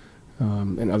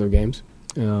in other games.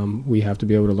 We have to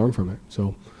be able to learn from it.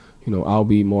 So, I'll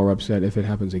be more upset if it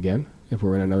happens again, if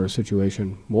we're in another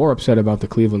situation, more upset about the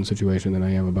Cleveland situation than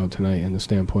I am about tonight in the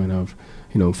standpoint of,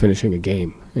 finishing a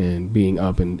game and being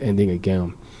up and ending a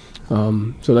game.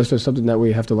 So that's just something that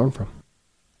we have to learn from.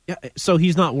 Yeah, so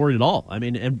he's not worried at all. I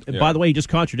mean, and by the way, he just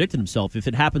contradicted himself. If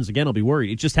it happens again, I'll be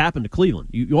worried. It just happened to Cleveland.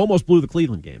 You almost blew the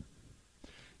Cleveland game.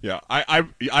 Yeah,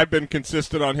 I've been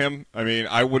consistent on him. I mean,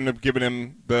 I wouldn't have given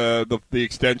him the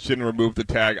extension, removed the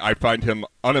tag. I find him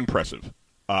unimpressive.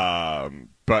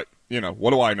 But what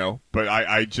do I know? But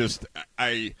I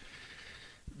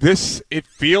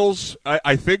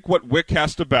think what Wick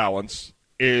has to balance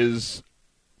is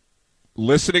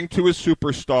listening to his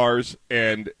superstars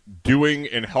and doing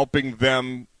and helping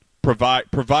them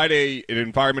provide an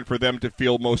environment for them to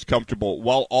feel most comfortable,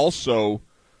 while also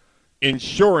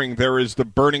ensuring there is the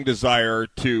burning desire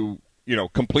to,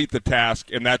 complete the task,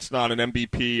 and that's not an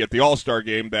MVP at the All-Star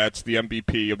game. That's the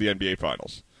MVP of the NBA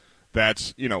Finals.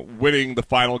 That's, winning the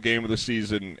final game of the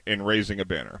season and raising a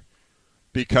banner.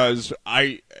 Because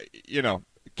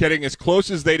getting as close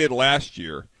as they did last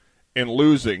year and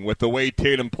losing with the way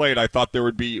Tatum played, I thought there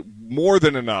would be more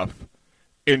than enough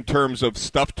in terms of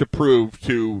stuff to prove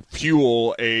to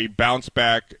fuel a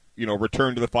bounce-back,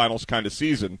 return to the finals kind of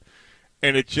season.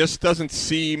 And it just doesn't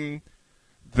seem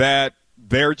that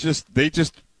they're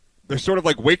sort of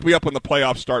like, wake me up when the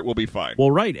playoffs start, we'll be fine.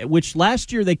 Well, right, which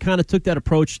last year they kind of took that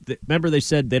approach. Remember they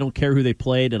said they don't care who they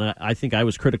played, and I think I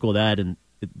was critical of that, and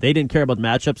they didn't care about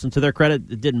matchups, and to their credit,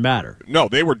 it didn't matter. No,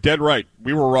 they were dead right.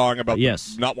 We were wrong about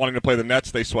not wanting to play the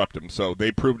Nets. They swept them, so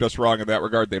they proved us wrong in that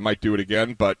regard. They might do it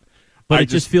again, but it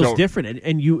just feels different.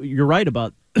 And you're right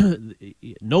about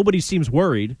nobody seems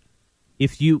worried.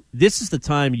 This is the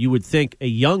time you would think a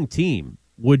young team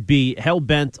would be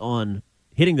hell-bent on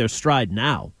hitting their stride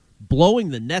now, blowing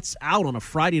the Nets out on a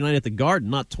Friday night at the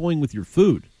Garden, not toying with your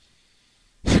food.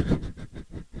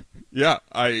 Yeah,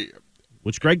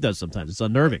 which Greg does sometimes. It's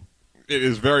unnerving. It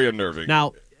is very unnerving.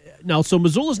 Now, so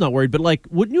Mazzulla's not worried, but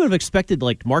wouldn't you have expected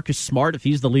Marcus Smart, if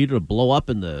he's the leader, to blow up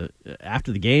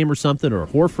after the game or something, or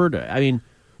Horford? I mean.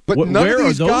 But none of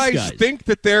these guys think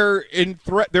that they're in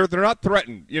threat. They're not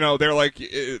threatened. They're like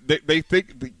they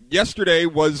think yesterday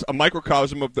was a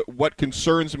microcosm of what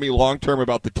concerns me long term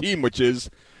about the team, which is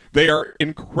they are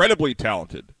incredibly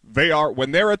talented.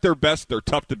 When they're at their best, they're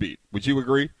tough to beat. Would you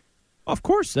agree? Of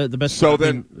course, the best. So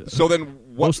then,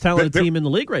 most talented team in the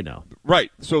league right now.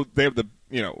 Right. So they have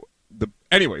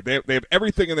anyway. They have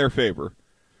everything in their favor,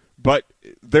 but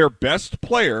their best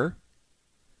player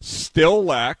still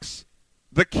lacks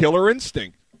the killer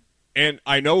instinct. And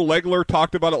I know Legler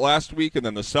talked about it last week, and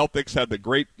then the Celtics had the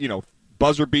great,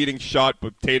 buzzer-beating shot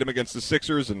with Tatum against the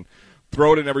Sixers and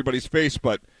throw it in everybody's face.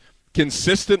 But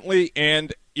consistently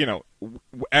and,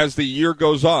 as the year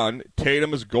goes on,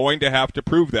 Tatum is going to have to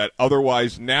prove that.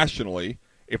 Otherwise, nationally,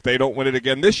 if they don't win it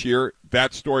again this year,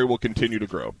 that story will continue to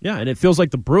grow. Yeah, and it feels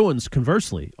like the Bruins,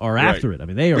 conversely, are after it. I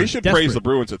mean, they are We should desperate. praise the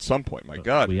Bruins at some point. My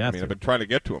God. I've been trying to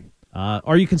get to them.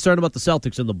 Are you concerned about the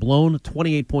Celtics and the blown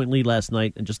 28-point lead last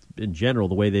night, and just in general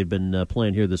the way they've been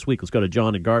playing here this week? Let's go to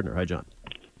John and Gardner. Hi, John.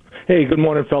 Hey, good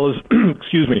morning, fellas.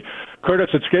 Excuse me. Curtis,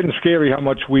 it's getting scary how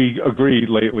much we agree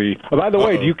lately. By the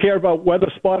way, do you care about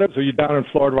weather spotters? Or are you down in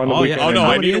Florida on the weekend? Yeah. Oh, no,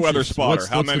 I need a weather spotter.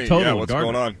 How many? What's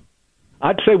going on?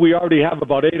 I'd say we already have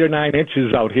about 8 or 9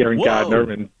 inches out here in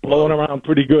Gardner and blowing around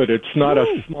pretty good. It's not a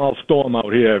small storm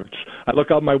out here. I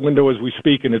look out my window as we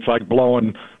speak, and it's like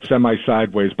blowing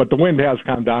semi-sideways. But the wind has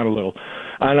calmed down a little.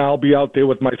 And I'll be out there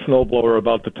with my snowblower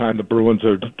about the time the Bruins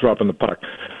are dropping the puck.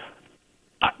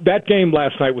 That game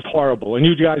last night was horrible, and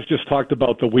you guys just talked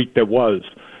about the week that was.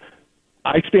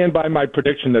 I stand by my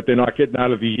prediction that they're not getting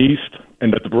out of the East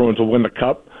and that the Bruins will win the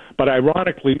Cup. But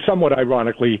somewhat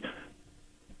ironically,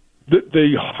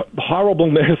 the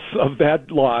horribleness of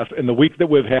that loss and the week that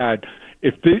we've had,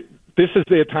 this is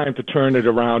their time to turn it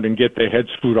around and get their heads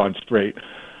screwed on straight.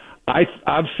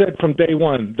 I've said from day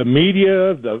one, the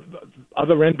media, the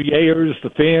other NBAers, the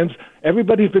fans,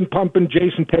 everybody's been pumping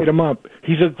Jason Tatum up.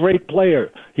 He's a great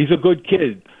player. He's a good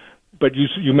kid. But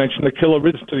you mentioned the killer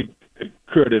instinct,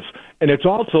 Curtis, and it's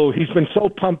also he's been so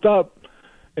pumped up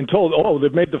and told,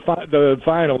 they've made the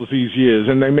finals these years,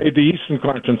 and they made the Eastern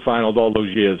Conference Finals all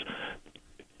those years.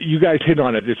 You guys hit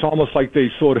on it. It's almost like they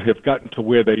sort of have gotten to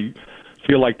where they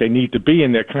feel like they need to be,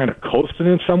 and they're kind of coasting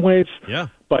in some ways. Yeah.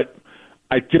 But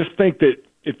I just think that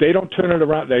if they don't turn it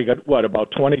around, they got,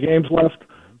 about 20 games left?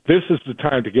 This is the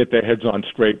time to get their heads on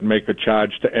straight and make a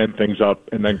charge to end things up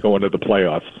and then go into the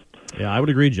playoffs. Yeah, I would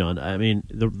agree, John. I mean,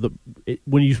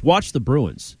 when you watch the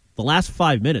Bruins, the last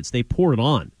 5 minutes, they pour it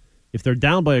on. If they're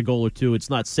down by a goal or two, it's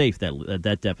not safe,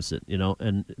 that deficit,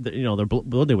 and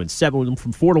they win 7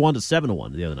 from 4-1 to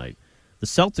 7-1 the other night. The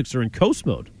Celtics are in coast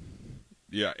mode.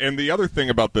 Yeah, and the other thing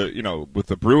about with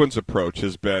the Bruins approach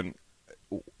has been,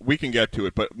 we can get to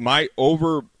it, but my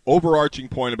overarching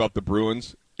point about the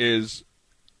Bruins is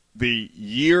the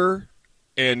year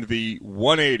and the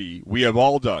 180 we have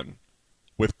all done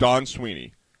with Don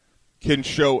Sweeney can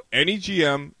show any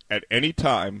GM at any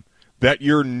time that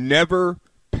you're never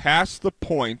past the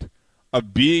point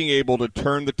of being able to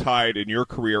turn the tide in your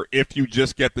career if you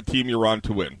just get the team you're on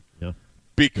to win. Yeah.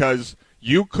 Because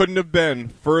you couldn't have been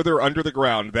further under the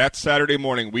ground that Saturday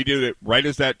morning. We did it right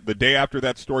as the day after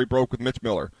that story broke with Mitch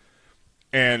Miller.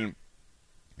 And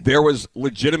there was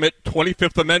legitimate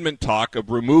 25th Amendment talk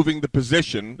of removing the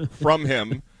position from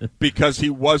him because he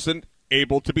wasn't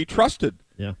able to be trusted.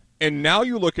 Yeah. And now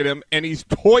you look at him, and he's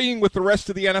toying with the rest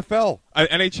of the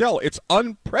NHL. It's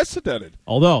unprecedented.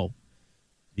 Although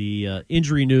the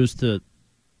injury news to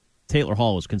Taylor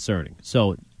Hall was concerning.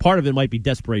 So part of it might be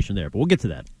desperation there, but we'll get to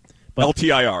that. But,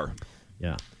 LTIR.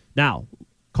 Yeah. Now,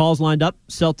 calls lined up,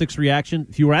 Celtics reaction.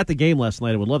 If you were at the game last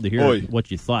night, I would love to hear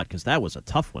what you thought, because that was a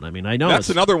tough one. I mean, I know that's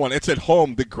another one. It's at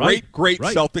home. The great right.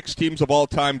 Celtics teams of all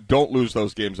time don't lose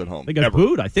those games at home. They got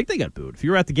booed. I think they got booed. If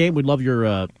you were at the game, we'd love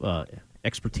your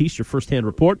expertise, your firsthand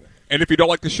report. And if you don't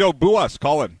like the show, boo us.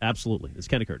 Call in. Absolutely. It's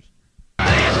Kenny Curtis.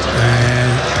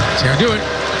 And he's going to do it.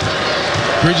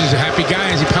 Bridges is a happy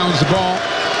guy as he pounds the ball.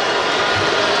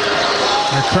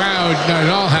 The crowd not at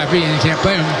all happy, and you can't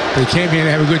blame them. They came here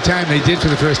to have a good time. They did for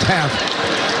the first half.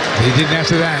 They didn't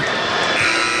after that.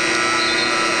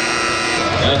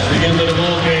 That's the end of the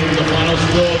ball game. The final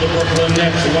score: the Brooklyn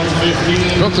Nets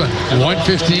 115. Brooklyn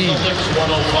 115.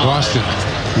 Boston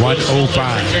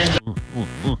 105.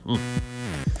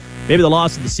 Maybe the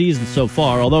loss of the season so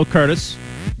far. Although, Curtis,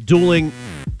 dueling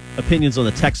opinions on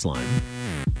the text line.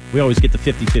 We always get the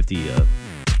 50-50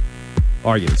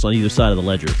 arguments on either side of the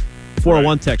ledger.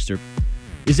 401 texter.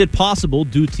 Is it possible,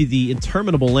 due to the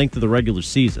interminable length of the regular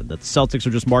season, that the Celtics are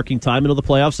just marking time into the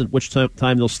playoffs, at which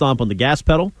time they'll stomp on the gas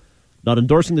pedal? Not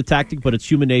endorsing the tactic, but it's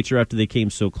human nature after they came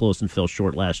so close and fell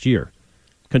short last year.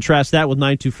 Contrast that with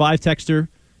 925 texter.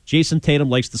 Jason Tatum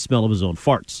likes the smell of his own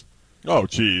farts. Oh,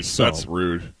 geez, that's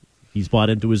rude. He's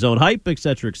bought into his own hype, et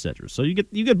cetera, et cetera. So you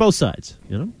get both sides,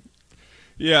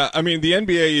 Yeah, I mean, the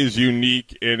NBA is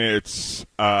unique in its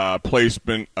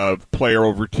placement of player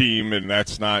over team, and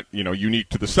that's not, unique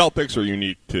to the Celtics or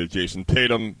unique to Jason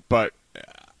Tatum. But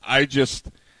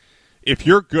if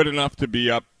you're good enough to be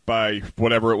up by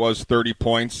whatever it was, 30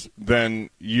 points,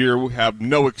 then you have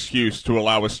no excuse to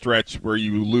allow a stretch where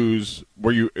you lose,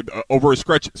 over a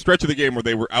stretch of the game where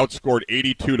they were outscored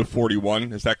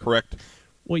 82-41. Is that correct?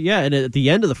 Well, yeah, and at the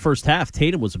end of the first half,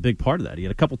 Tatum was a big part of that. He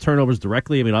had a couple turnovers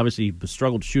directly. I mean, obviously, he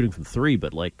struggled shooting from three,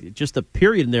 but just a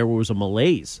period in there where it was a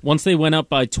malaise. Once they went up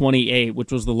by 28,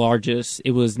 which was the largest,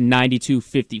 it was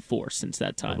 92-54 since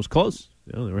that time. It was close.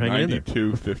 They were hanging in there.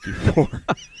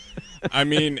 92-54. I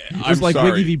mean, it was like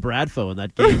Wiggy v. Bradfo in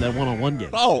that game, that one-on-one game.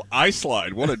 Oh, I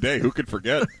slide. What a day. Who could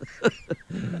forget?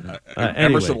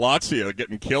 Emerson Lazio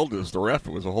getting killed as the ref.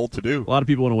 It was a whole to-do. A lot of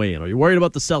people want to weigh in. Are you worried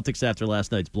about the Celtics after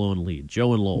last night's blown lead?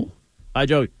 Joe and Lowell. Hi,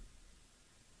 Joey.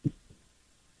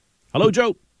 Hello,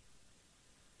 Joe.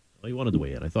 Well, he wanted to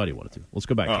weigh in. I thought he wanted to. Let's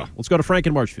go back to him. Let's go to Frank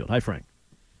in Marshfield. Hi, Frank.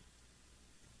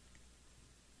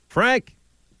 Frank.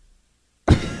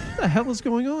 What the hell is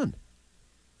going on?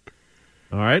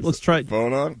 All right, let's try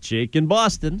phone on. Jake in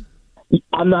Boston.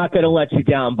 I'm not going to let you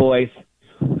down, boys.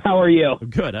 How are you?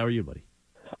 Good. How are you, buddy?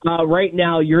 Right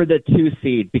now, you're the 2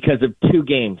 seed because of 2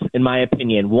 games, in my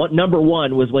opinion. Number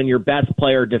 1 was when your best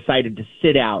player decided to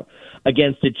sit out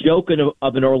against a joke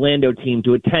of an Orlando team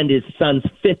to attend his son's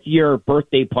 5th-year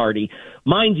birthday party.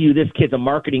 Mind you, this kid's a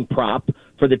marketing prop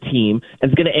for the team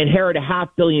and is going to inherit $500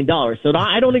 million. So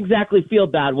I don't exactly feel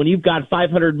bad when you've got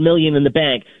 $500 million in the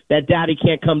bank that daddy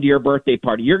can't come to your birthday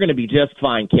party. You're going to be just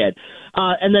fine, kid.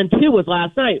 And then 2 was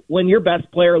last night when your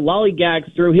best player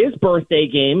lollygags through his birthday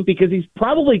game because he's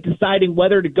probably deciding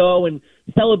whether to go and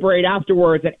celebrate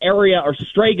afterwards at Area or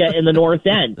Strega in the North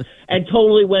End and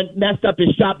totally messed up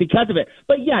his shot because of it.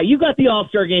 But yeah, you got the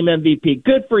All-Star Game MVP.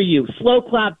 Good for you. Slow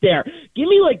clap there. Give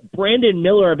me like Brandon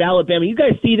Miller of Alabama. You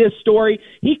guys see this story?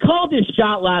 He called his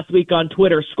shot last week on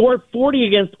Twitter, scored 40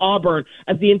 against Auburn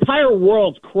as the entire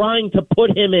world's crying to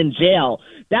put him in jail.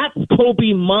 That's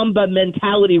Kobe Mamba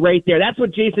mentality right there. That's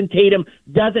what Jason Tatum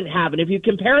doesn't have. And if you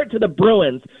compare it to the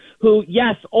Bruins, who,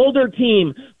 yes, older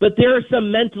team, but there are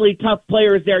some mentally tough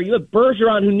players there. You have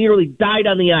Bergeron, who nearly died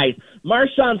on the ice.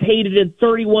 Marchand's hated in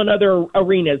 31 other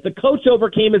arenas. The coach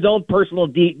overcame his own personal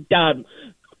demons.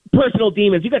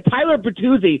 You got Tyler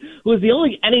Bertuzzi, who is the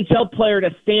only NHL player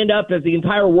to stand up as the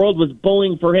entire world was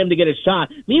bullying for him to get a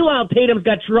shot. Meanwhile, Tatum's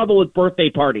got trouble with birthday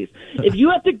parties. If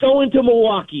you have to go into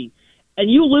Milwaukee and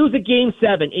you lose a Game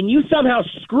 7, and you somehow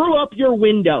screw up your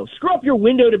window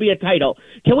to be a title,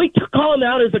 can we call him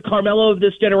out as a Carmelo of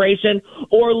this generation,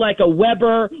 or like a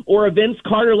Weber or a Vince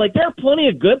Carter? Like, there are plenty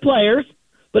of good players,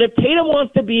 but if Tatum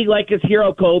wants to be like his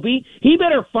hero Kobe, he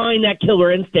better find that killer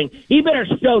instinct. He better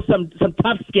show some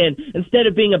tough skin instead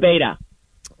of being a beta.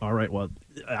 All right, well,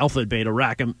 alpha and beta,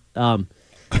 rack him. But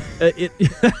so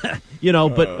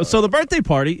the birthday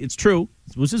party, it's true.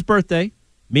 It was his birthday.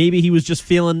 Maybe he was just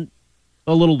feeling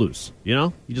a little loose, he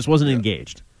just wasn't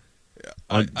engaged.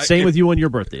 Same with you on your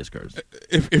birthday, Curtis.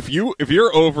 If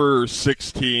you're over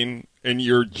 16 and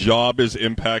your job is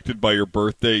impacted by your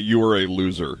birthday, you are a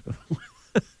loser.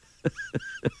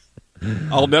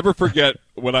 I'll never forget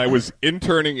when I was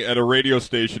interning at a radio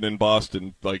station in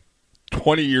Boston, like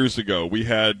 20 years ago. We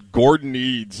had Gordon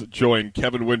Eads join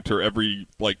Kevin Winter every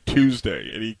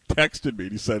Tuesday, and he texted me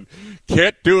and he said,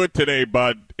 "Can't do it today,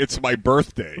 bud. It's my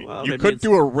birthday." Well, you couldn't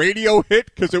do a radio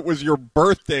hit because it was your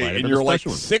birthday and you're like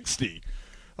 60.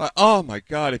 Oh my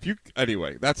God!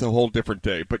 Anyway, that's a whole different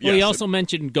day. But he also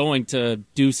mentioned going to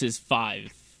Deuce's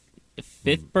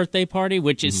 5th birthday party,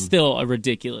 which is still a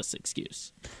ridiculous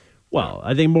excuse. Well,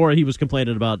 I think more he was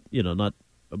complaining about not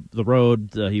the road.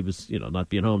 He was not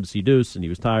being home to see Deuce, and he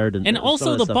was tired. And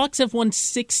also the Bucks have won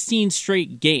 16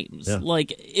 straight games. Yeah.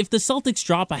 Like, if the Celtics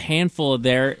drop a handful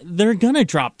they're gonna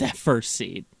drop that first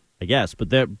seed. I guess,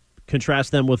 but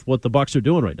contrast them with what the Bucks are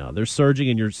doing right now. They're surging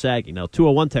and you're sagging. Now,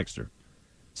 201 texter.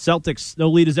 Celtics, no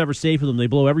lead is ever safe for them. They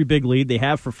blow every big lead. They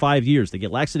have for 5 years. They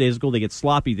get lackadaisical. They get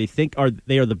sloppy. They think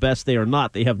they are the best. They are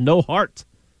not. They have no heart.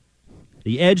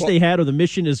 The edge they had or the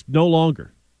mission is no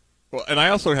longer. Well, and I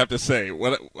also have to say,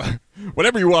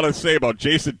 whatever you want to say about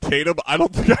Jason Tatum, I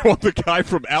don't think I want the guy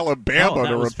from Alabama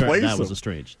to replace him. That was a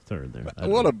strange turn there.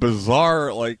 What a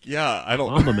bizarre, I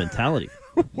don't... Mamba mentality.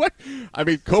 What? I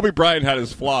mean, Kobe Bryant had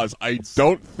his flaws. I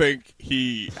don't think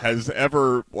he has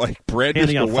ever,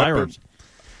 brandished a weapon. Firearms.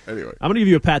 Anyway. I'm going to give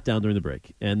you a pat down during the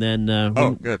break. And then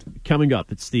good. Coming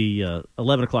up, it's the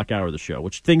 11 o'clock hour of the show,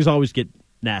 which things always get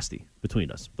nasty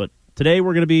between us. But today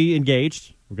we're going to be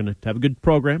engaged. We're going to have a good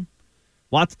program.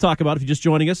 A lot to talk about if you're just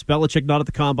joining us. Belichick not at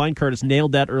the Combine. Curtis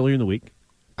nailed that earlier in the week.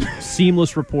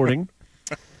 Seamless reporting.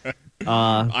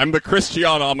 I'm the Christian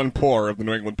Amanpour of the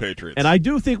New England Patriots. And I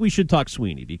do think we should talk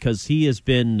Sweeney because he has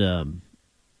been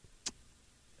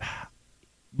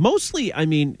mostly,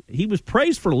 he was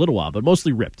praised for a little while, but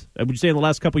mostly ripped. Would you say in the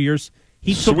last couple of years?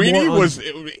 Sweeney was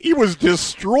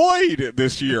destroyed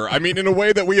this year. In a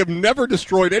way that we have never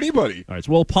destroyed anybody. All right,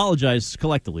 so we'll apologize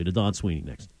collectively to Don Sweeney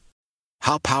next.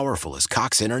 How powerful is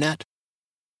Cox Internet?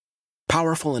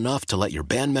 Powerful enough to let your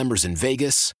band members in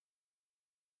Vegas,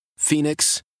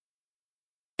 Phoenix,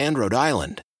 and Rhode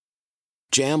Island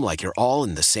jam like you're all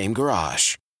in the same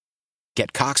garage.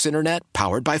 Get Cox Internet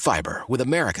powered by fiber with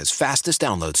America's fastest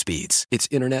download speeds. It's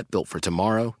internet built for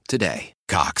tomorrow, today.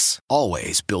 Cox,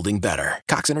 always building better.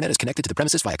 Cox Internet is connected to the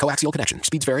premises via coaxial connection.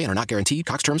 Speeds vary and are not guaranteed.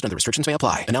 Cox terms and other restrictions may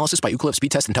apply. Analysis by Ookla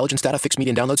Speed Test Intelligence Data. Fixed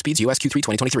median download speeds. US Q3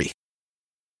 2023.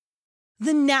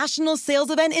 The national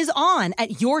sales event is on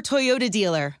at your Toyota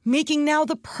dealer, making now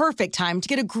the perfect time to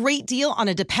get a great deal on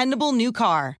a dependable new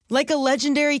car. Like a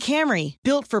legendary Camry,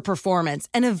 built for performance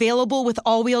and available with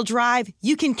all-wheel drive,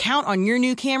 you can count on your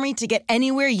new Camry to get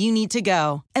anywhere you need to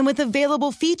go. And with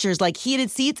available features like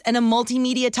heated seats and a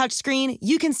multimedia touchscreen,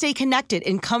 you can stay connected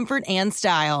in comfort and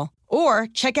style. Or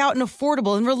check out an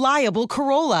affordable and reliable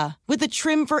Corolla with a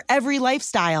trim for every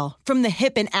lifestyle. From the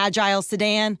hip and agile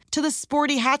sedan to the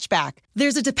sporty hatchback,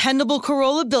 there's a dependable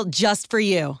Corolla built just for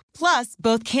you. Plus,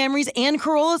 both Camrys and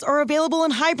Corollas are available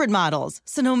in hybrid models,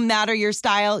 so no matter your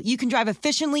style, you can drive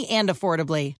efficiently and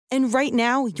affordably. And right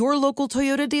now, your local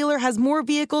Toyota dealer has more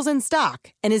vehicles in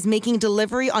stock and is making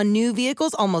delivery on new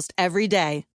vehicles almost every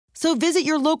day. So visit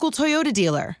your local Toyota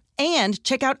dealer. And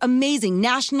check out amazing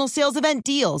national sales event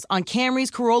deals on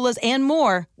Camrys, Corollas, and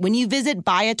more when you visit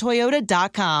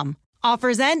buyatoyota.com.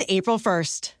 Offers end April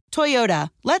 1st. Toyota,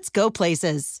 let's go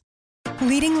places.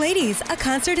 Leading Ladies, a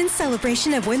concert in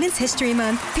celebration of Women's History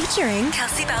Month featuring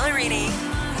Kelsey Ballerini,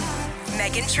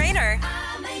 Meghan Trainor,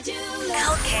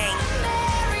 Elle King,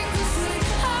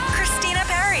 Christina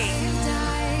Perri.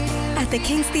 At the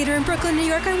King's Theater in Brooklyn, New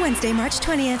York on Wednesday, March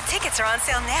 20th. Tickets are on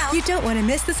sale now. You don't want to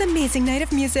miss this amazing night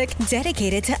of music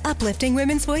dedicated to uplifting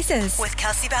women's voices. With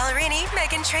Kelsey Ballerini,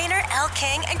 Meghan Trainor, Elle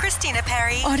King, and Christina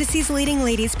Perri. Odyssey's Leading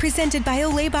Ladies presented by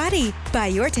Olay Body. Buy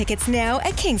your tickets now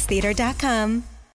at kingstheater.com.